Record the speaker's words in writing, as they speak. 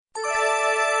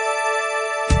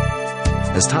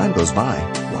As time goes by,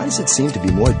 why does it seem to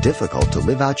be more difficult to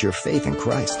live out your faith in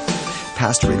Christ?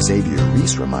 Pastor Xavier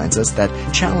Reese reminds us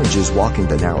that challenges walking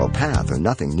the narrow path are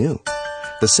nothing new.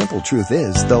 The simple truth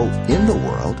is, though in the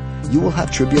world, you will have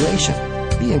tribulation.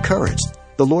 Be encouraged.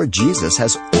 The Lord Jesus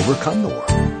has overcome the world.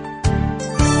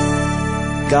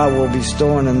 God will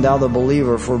bestow and endow the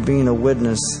believer for being a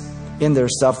witness in their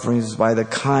sufferings by the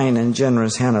kind and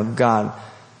generous hand of God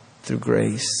through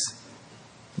grace.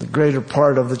 The greater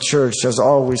part of the church has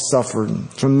always suffered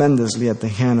tremendously at the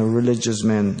hand of religious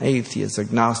men, atheists,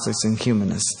 agnostics, and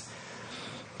humanists.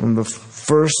 From the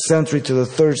 1st century to the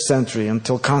 3rd century,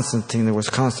 until Constantine, there was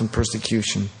constant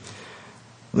persecution.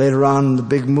 Later on, the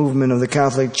big movement of the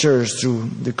Catholic Church through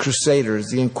the Crusaders,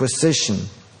 the Inquisition,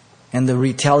 and the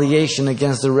retaliation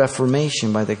against the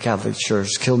Reformation by the Catholic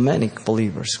Church killed many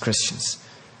believers, Christians.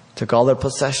 Took all their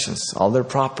possessions, all their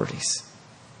properties.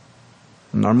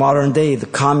 In our modern day, the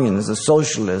communists, the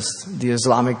socialists, the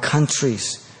Islamic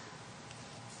countries,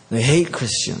 they hate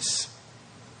Christians.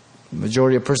 The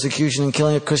majority of persecution and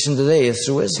killing of Christians today is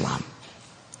through Islam.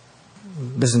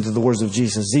 Listen to the words of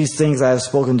Jesus. These things I have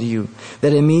spoken to you,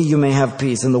 that in me you may have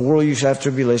peace. In the world you shall have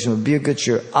tribulation, but be of good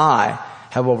cheer. I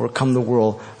have overcome the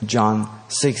world. John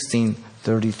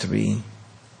 16:33.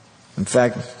 In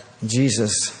fact,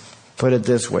 Jesus put it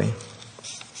this way.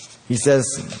 He says,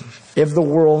 if the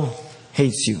world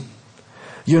hates you,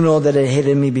 you know that it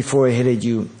hated me before it hated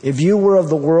you. If you were of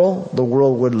the world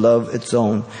would love its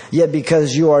own. Yet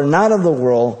because you are not of the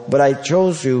world, but I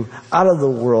chose you out of the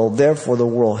world, therefore the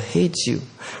world hates you.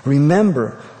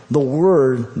 Remember the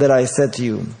word that I said to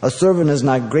you. A servant is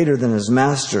not greater than his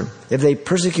master. If they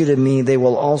persecuted me, they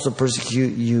will also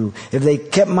persecute you. If they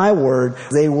kept my word,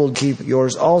 they will keep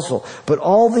yours also. But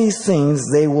all these things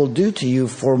they will do to you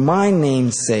for my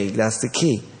name's sake. That's the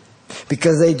key.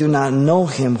 Because they do not know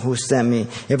him who sent me.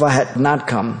 If I had not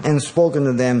come and spoken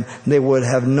to them, they would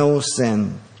have no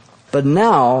sin. But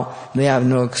now they have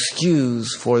no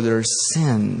excuse for their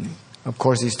sin. Of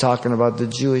course, he's talking about the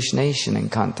Jewish nation in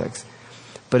context.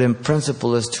 But in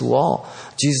principle, it's to all.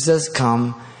 Jesus has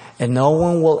come, and no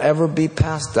one will ever be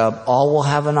passed up. All will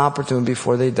have an opportunity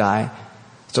before they die.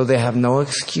 So they have no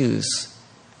excuse,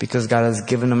 because God has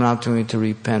given them an opportunity to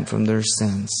repent from their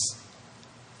sins.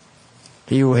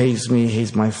 He who hates me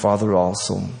hates my Father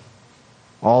also.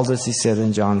 All this he said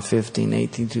in John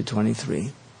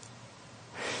 15:18-23.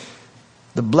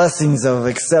 The blessings of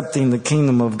accepting the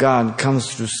kingdom of God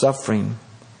comes through suffering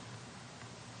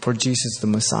for Jesus the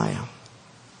Messiah.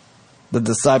 The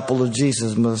disciple of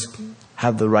Jesus must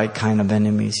have the right kind of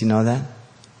enemies. You know that?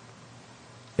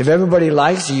 If everybody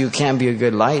likes you, you can't be a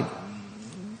good light.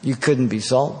 You couldn't be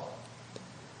salt.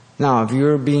 Now, if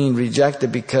you're being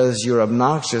rejected because you're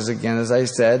obnoxious, again, as I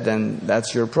said, then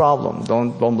that's your problem.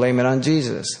 Don't blame it on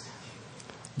Jesus.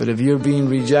 But if you're being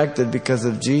rejected because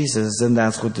of Jesus, then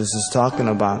that's what this is talking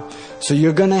about. So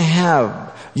you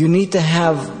need to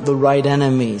have the right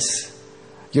enemies.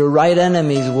 Your right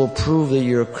enemies will prove that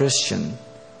you're a Christian.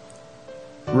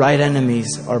 Right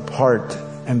enemies are part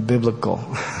and biblical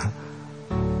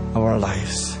of our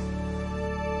lives.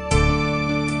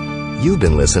 You've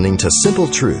been listening to Simple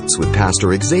Truths with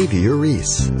Pastor Xavier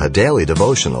Reese, a daily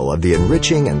devotional of the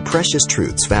enriching and precious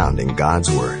truths found in God's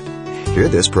Word. Hear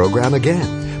this program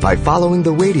again by following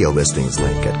the radio listings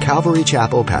link at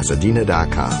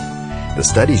CalvaryChapelPasadena.com. The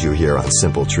studies you hear on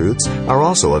Simple Truths are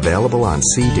also available on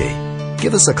CD.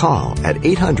 Give us a call at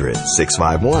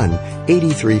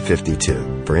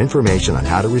 800-651-8352 for information on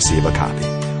how to receive a copy.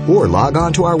 Or log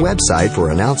on to our website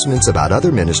for announcements about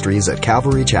other ministries at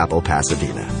Calvary Chapel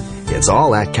Pasadena. It's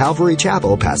all at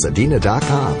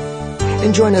CalvaryChapelPasadena.com.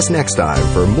 And join us next time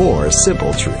for more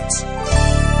Simple Truths.